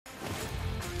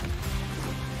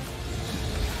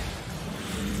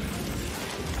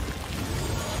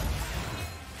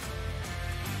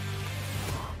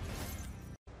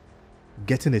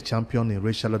Getting a champion in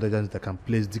Raid Shadow Legends that can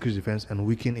place decrease defense and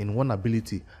weaken in one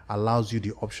ability allows you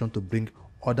the option to bring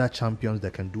other champions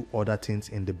that can do other things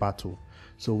in the battle.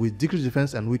 So with decrease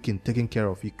defense and weaken taken care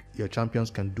of, your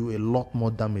champions can do a lot more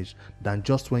damage than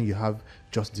just when you have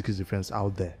just decrease defense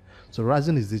out there. So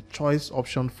Rhazin is the choice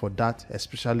option for that,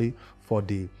 especially for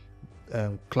the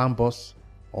clan boss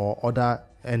or other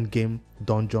endgame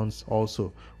dungeons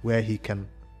also, where he can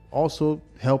also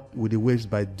help with the waves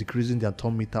by decreasing the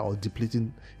atom meter or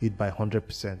depleting it by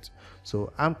 100%.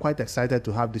 So I'm quite excited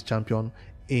to have this champion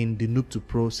in the Noob to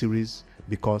Pro series,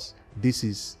 because this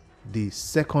is the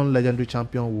second legendary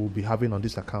champion we'll be having on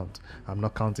this account. I'm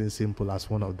not counting Simple as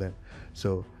one of them.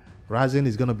 So Rhazin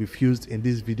is going to be fused in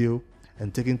this video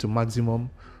and taken to maximum.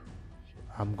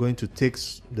 I'm going to take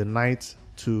the knight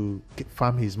to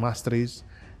farm his masteries,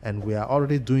 and we are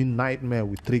already doing nightmare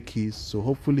with 3 keys, so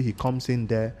hopefully he comes in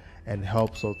there and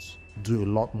helps us do a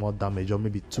lot more damage, or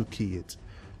maybe 2 key it.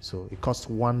 So it costs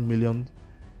 1 million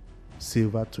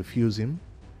silver to fuse him.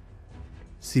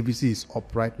 CVC is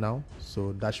up right now,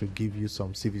 so that should give you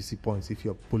some CVC points if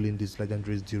you're pulling these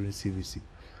legendaries during CVC.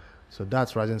 So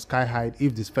that's Rhazin Sky Hide.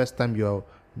 If this first time you're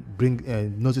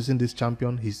noticing this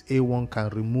champion, his A1 can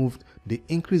remove the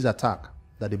increased attack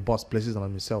that the boss places on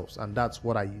themselves, and that's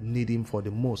what I need him for the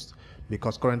most,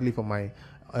 because currently for my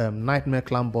Nightmare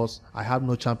Clan boss, I have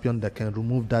no champion that can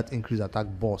remove that increased attack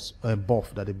buff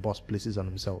that the boss places on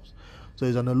themselves. So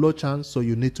he's on a low chance, so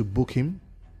you need to book him,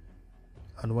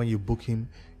 and when you book him,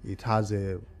 it has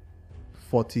a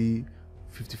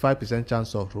 55%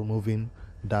 chance of removing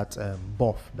that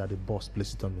buff that the boss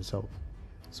places on himself.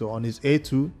 So on his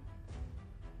A2,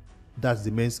 that's the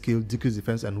main skill, decrease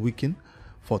defense and weaken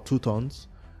for 2 turns,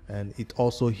 and it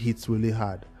also hits really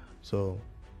hard. So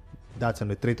that's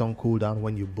on a 3-turn cooldown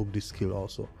when you book this skill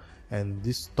also. And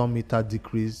this turn meter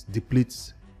decreases the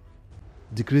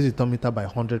turn meter by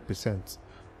 100%.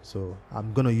 So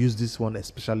I'm gonna use this one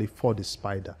especially for the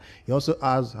spider. He also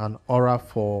has an aura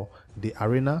for the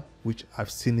arena, which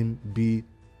I've seen him be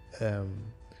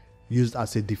used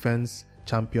as a defense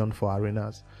champion for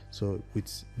arenas. So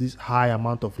with this high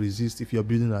amount of resist, if you're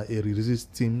building a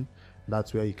resist team,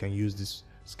 that's where you can use this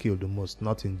skill the most,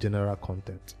 not in general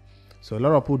content. So a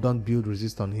lot of people don't build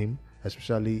resist on him,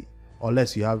 especially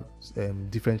unless you have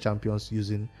different champions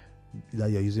that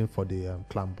you're using for the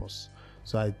clan boss.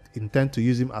 So I intend to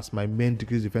use him as my main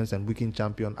decrease defense and weaken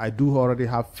champion. I do already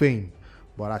have Fane,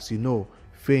 but as you know,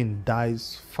 Fane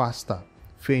dies faster.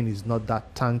 Fane is not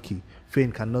that tanky.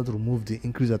 Fane cannot remove the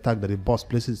increased attack that the boss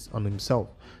places on himself.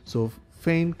 So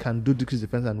Fane can do decrease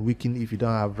defense and weaken if you don't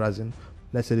have Rhazin.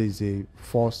 Let's say there is a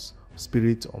force,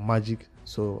 spirit, or magic.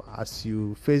 So as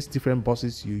you face different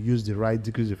bosses, you use the right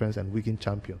decrease defense and weaken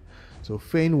champion. So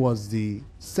Fane was the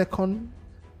second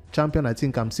champion I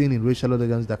think I'm seeing in Raid Shadow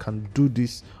Legends that can do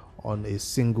this on a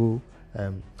single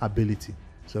ability.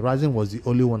 So Rhazin was the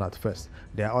only one at first.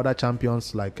 There are other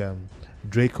champions like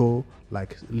Draco,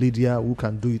 like Lydia, who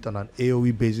can do it on an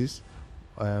AoE basis.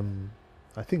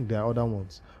 I think there are other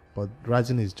ones, but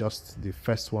Rhazin is just the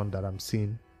first one that I'm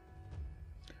seeing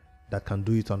that can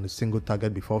do it on a single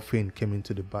target before Fane came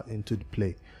into the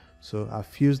play. So I've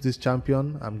fused this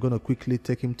champion. I'm gonna quickly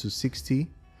take him to 60.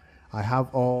 I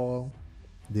have all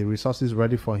the resources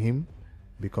ready for him,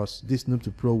 because this Noob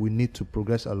to Pro we need to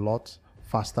progress a lot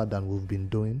faster than we've been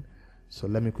doing. So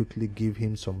let me quickly give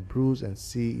him some brews and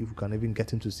see if we can even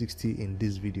get him to 60 in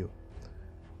this video.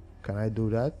 Can I do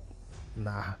that?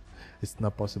 Nah, it's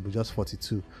not possible, just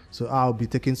 42. So I'll be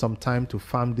taking some time to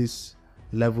farm these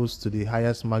levels to the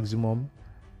highest maximum,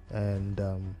 and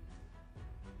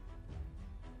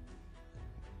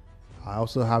I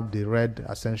also have the red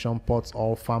ascension pots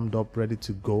all farmed up ready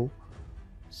to go.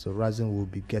 So Rhazin will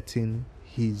be getting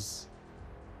his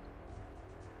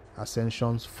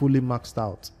ascensions fully maxed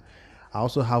out. I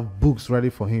also have books ready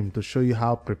for him to show you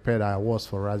how prepared I was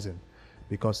for Rhazin,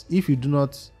 because if you do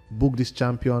not book this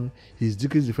champion, his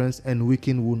decrease defense and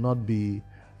weaken will not be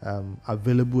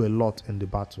available a lot in the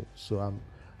battle. So I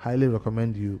highly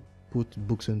recommend you put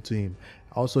books into him.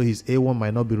 Also, his A1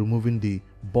 might not be removing the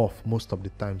buff most of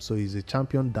the time, so he's a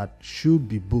champion that should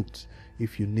be booked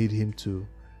if you need him to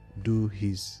do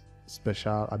his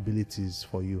special abilities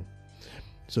for you.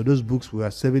 So those books, we are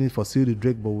saving it for Seal the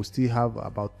Drake, but we still have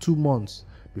about 2 months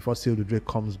before Seal the Drake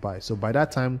comes by. So by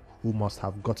that time, we must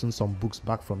have gotten some books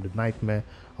back from the Nightmare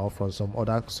or from some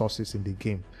other sources in the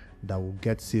game that will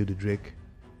get Seal the Drake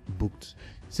booked.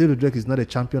 Seal the Drake is not a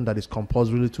champion that is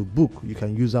compulsory to book. You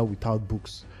can use her without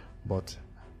books, but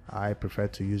I prefer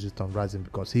to use it on Rhazin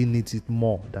because he needs it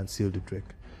more than Seal the Drake.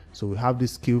 So we have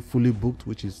this skill fully booked,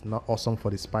 which is not awesome for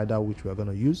the spider, which we are going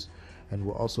to use. and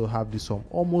we'll also have this one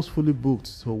almost fully booked,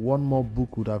 so one more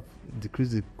book would have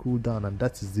decreased the cooldown, and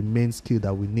that is the main skill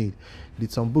that we need.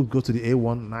 Did some books go to the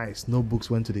A1? Nice, no books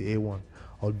went to the A1,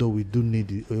 although we do need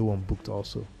the A1 booked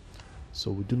also.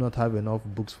 So we do not have enough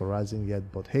books for Rhazin yet,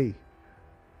 but hey,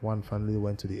 one finally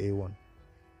went to the A1.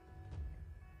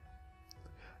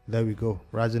 There we go.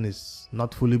 Rhazin is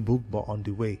not fully booked, but on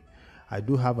the way. I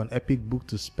do have an epic book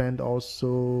to spend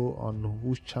also. On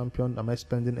which champion am I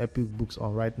spending epic books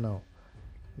on right now?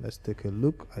 Let's take a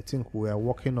look. I think we are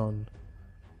working on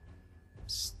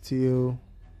still,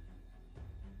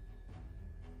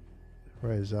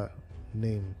 where is that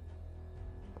name?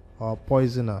 Our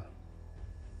poisoner,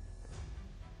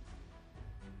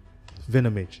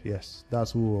 Venomage. Yes,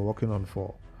 that's who we're working on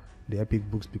for the epic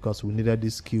books, because we needed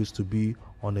these skills to be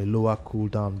on a lower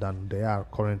cooldown than they are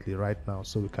currently right now,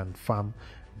 so we can farm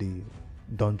the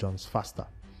dungeons faster.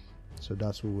 So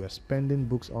that's who we're spending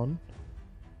books on.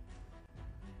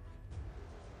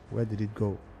 Where did it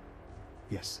go?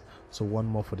 Yes, so one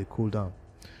more for the cooldown.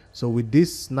 So with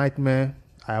this nightmare,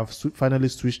 I have finally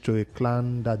switched to a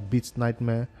clan that beats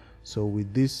nightmare. So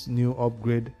with this new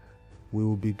upgrade, we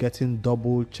will be getting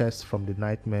double chests from the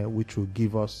nightmare, which will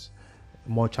give us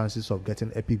more chances of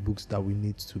getting epic books that we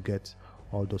need to get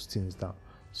all those things down.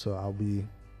 So I'll be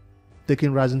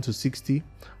taking Rhazin to 60.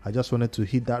 I just wanted to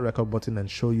hit that record button and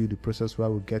show you the process where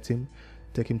we get him,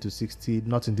 take him to 60.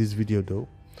 Not in this video though,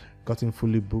 got him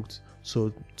fully booked.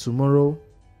 So tomorrow,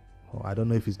 I don't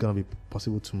know if it's gonna be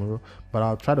possible tomorrow, but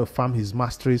I'll try to farm his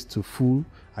masteries to full.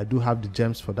 I do have the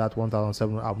gems for that,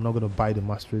 1007. I'm not gonna buy the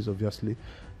masteries, obviously.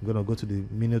 I'm gonna go to the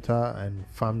Minotaur and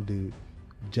farm the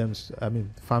gems,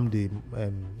 farm the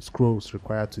scrolls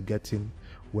required to get him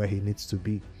where he needs to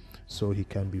be, so he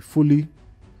can be fully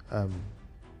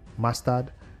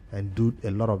mastered and do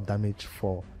a lot of damage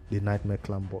for the Nightmare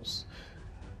Clan boss.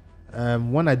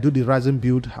 When I do the Rhazin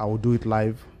build, I will do it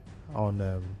live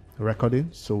on recording,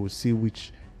 so we'll see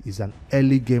which is an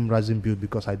early game Rhazin build,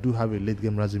 because I do have a late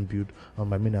game Rhazin build on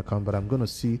my main account, but I'm going to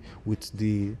see with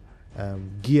the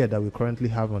gear that we currently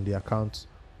have on the account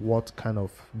what kind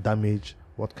of damage,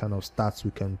 what kind of stats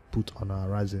we can put on our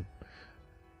Rhazin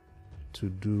to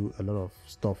do a lot of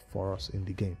stuff for us in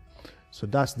the game. So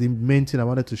that's the main thing I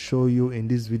wanted to show you in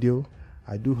this video.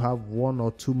 I do have one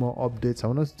or two more updates. I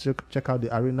want to check out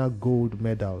the Arena Gold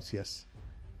medals. Yes,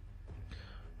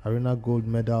 Arena Gold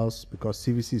medals, because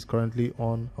CVC is currently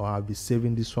on, or I'll be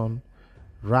saving this one.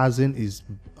 Rhazin is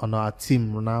on our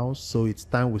team now, so it's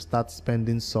time we start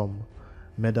spending some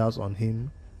medals on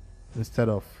him instead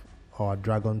of our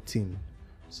dragon team.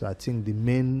 So I think the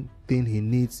main thing he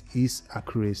needs is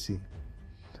accuracy.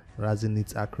 Rhazin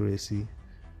needs accuracy,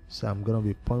 so I'm gonna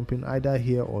be pumping either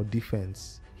here or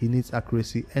defense. He needs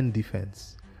accuracy and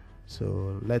defense,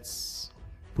 so let's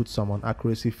put some on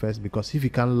accuracy first, because if he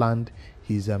can't land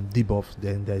his debuff,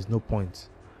 then there is no point.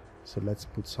 So let's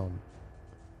put some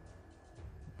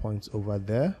points over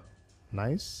there.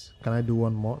 Nice. Can I do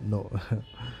one more? No.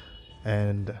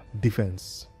 And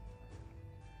defense.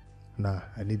 Nah,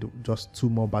 I need just 2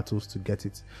 more battles to get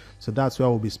it. So that's where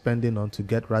we'll be spending on to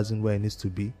get Rhazin where it needs to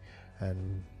be,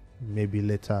 and maybe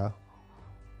later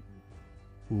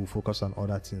we'll focus on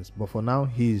other things. But for now,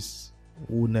 he's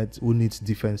who needs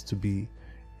defense to be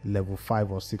level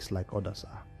 5 or 6 like others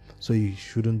are. So he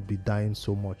shouldn't be dying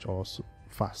so much or so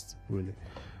fast, really.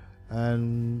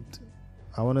 And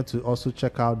I wanted to also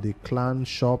check out the clan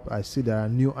shop. I see there are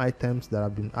new items that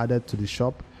have been added to the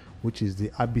shop, which is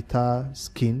the Arbiter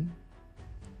skin,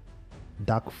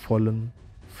 Dark Fallen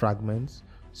fragments.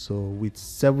 So with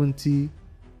 70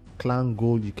 clan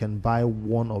gold, you can buy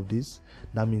one of these.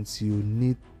 That means you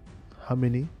need how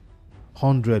many?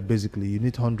 100 basically. You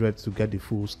need 100 to get the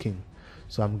full skin.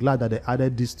 So I'm glad that they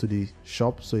added this to the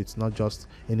shop, so it's not just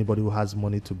anybody who has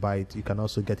money to buy it. You can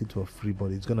also get it for free,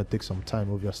 but it's going to take some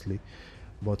time, obviously.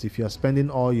 But if you're spending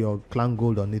all your clan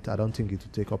gold on it, I don't think it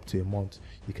will take up to a month.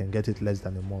 You can get it less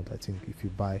than a month, I think, if you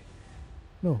buy.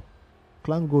 No,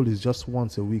 clan gold is just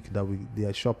once a week that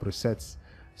their shop resets.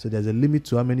 So there's a limit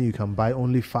to how many you can buy,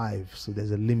 only 5. So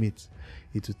there's a limit.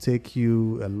 It will take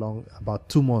you about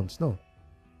 2 months. No,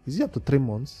 is it up to 3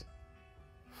 months?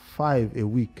 5 a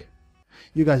week.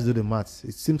 You guys do the maths.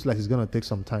 It seems like it's going to take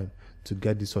some time to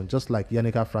get this one. Just like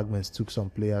Yannicka fragments took some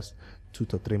players 2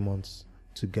 to 3 months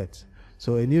to get.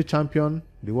 So a new champion,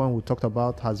 the one we talked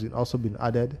about, has also been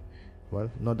added. Well,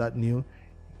 not that new.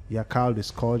 Yakal the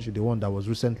Scourge, the one that was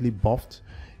recently buffed,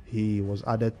 he was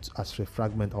added as a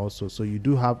fragment also. So you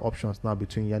do have options now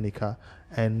between Yannicka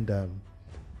and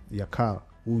Yakal,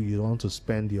 who you want to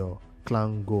spend your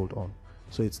clan gold on.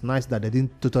 So it's nice that they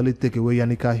didn't totally take away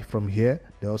Yannicka from here.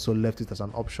 They also left it as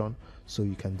an option, so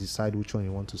you can decide which one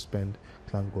you want to spend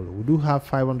clan gold. We do have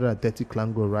 530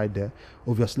 clan gold right there.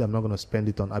 Obviously, I'm not going to spend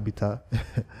it on Abita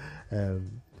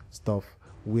stuff.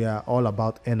 We are all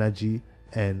about energy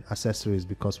and accessories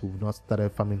because we've not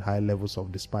started farming high levels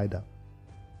of the spider.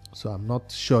 So I'm not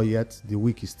sure yet. The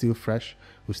week is still fresh.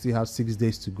 We still have 6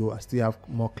 days to go. I still have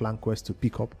more clan quests to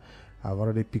pick up. I've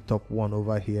already picked up one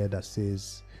over here that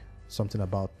says something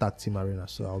about tag team arena,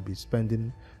 so I'll be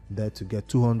spending there to get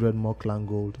 200 more clan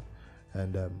gold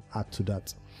and add to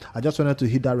that. I just wanted to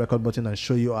hit that record button and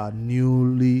show you our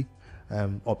newly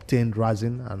obtained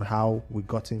Rhazin and how we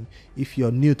got him. If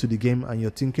you're new to the game and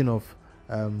you're thinking of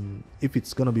if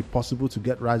it's going to be possible to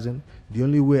get Rhazin, the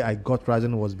only way I got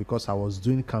Rhazin was because I was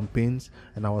doing campaigns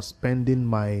and I was spending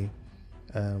my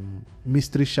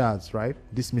mystery shards, right?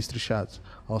 These mystery shards,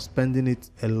 I was spending it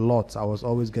a lot. I was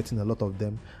always getting a lot of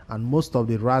them, and most of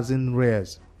the Rhazin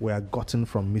rares were gotten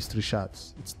from mystery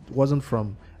shards. It wasn't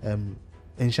from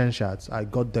ancient shards. I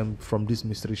got them from these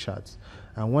mystery shards.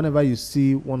 And whenever you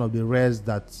see one of the rares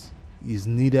that is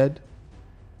needed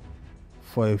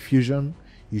for a fusion,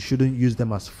 you shouldn't use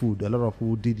them as food. A lot of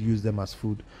people did use them as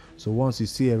food. So once you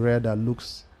see a rare that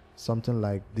looks something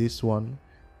like this one,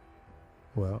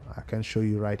 well, I can show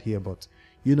you right here, but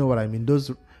you know what I mean.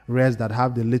 Those rares that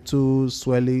have the little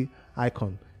swirly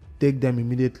icon, take them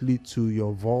immediately to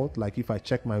your vault. Like if I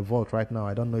check my vault right now,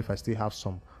 I don't know if I still have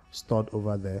some stored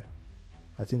over there.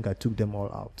 I think I took them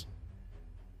all out.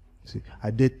 See,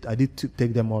 I did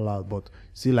take them all out, but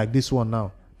see, like this one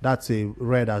now, that's a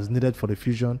rare that's needed for the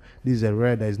fusion. This is a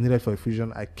rare that is needed for the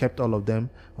fusion. I kept all of them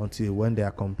until when they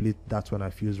are complete. That's when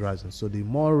I fuse Rhazin. So the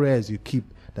more rares you keep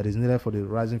that is needed for the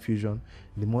Rhazin fusion,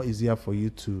 the more easier for you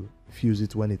to fuse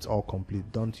it when it's all complete.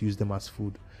 Don't use them as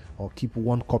food, or keep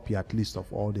one copy at least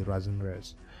of all the Rhazin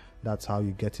rares. That's how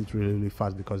you get it really, really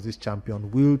fast, because this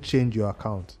champion will change your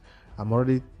account. I'm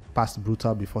already past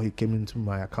brutal before he came into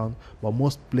my account, but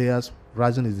most players,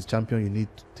 Rhazin is the champion you need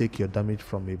to take your damage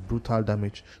from a brutal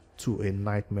damage to a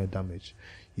nightmare damage.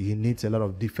 He needs a lot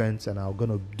of defense, and I'm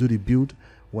gonna do the build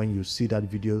when you see that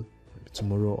video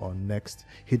tomorrow or next.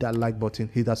 Hit that like button,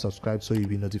 hit that subscribe, so you'll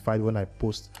be notified when I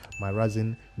post my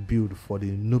Rhazin build for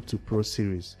the Noob to Pro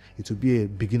series. It will be a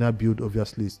beginner build,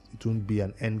 obviously. It won't be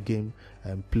an end game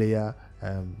player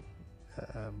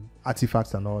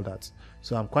artifacts and all that.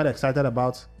 So I'm quite excited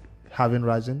about having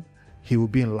Rhazin. He will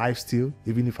be in lifesteal,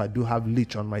 even if I do have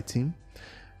Leech on my team.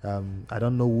 I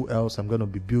don't know who else I'm going to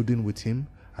be building with him.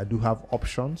 I do have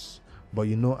options, but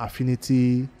you know,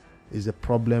 affinity is a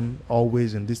problem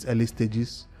always in these early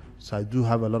stages. So I do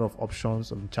have a lot of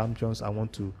options of champions I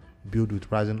want to build with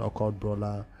Rhazin, Occult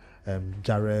Brawler,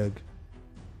 Jareg,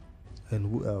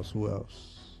 and who else?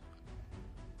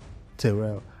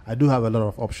 Terrell. I do have a lot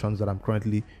of options that I'm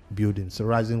currently building, so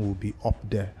Rhazin will be up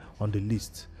there on the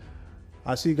list.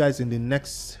 I'll see you guys in the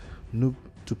next Noob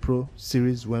to Pro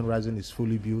series when Rhazin is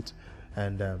fully built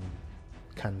and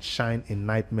can shine in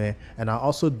Nightmare. And I'll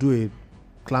also do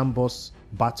a clan boss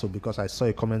battle, because I saw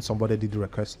a comment somebody did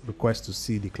request to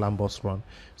see the clan boss run.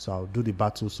 So I'll do the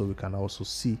battle so we can also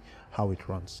see how it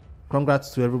runs. Congrats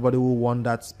to everybody who won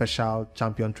that special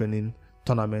champion training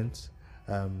tournament.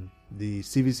 The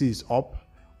CVC is up.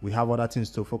 We have other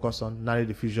things to focus on. Nari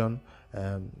the fusion,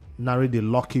 Nari the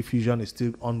lucky fusion is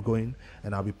still ongoing,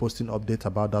 and I'll be posting updates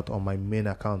about that on my main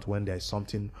account when there is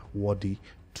something worthy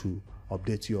to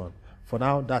update you on. For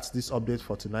now, that's this update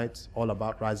for tonight, all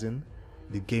about Rhazin,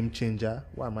 the game changer.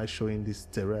 Why am I showing this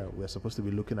Terrell? We're supposed to be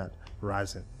looking at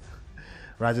Rhazin.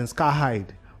 Rhazin Scarhide,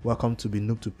 welcome to be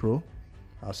Noob to Pro.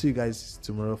 I'll see you guys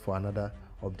tomorrow for another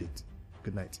update.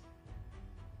 Good night.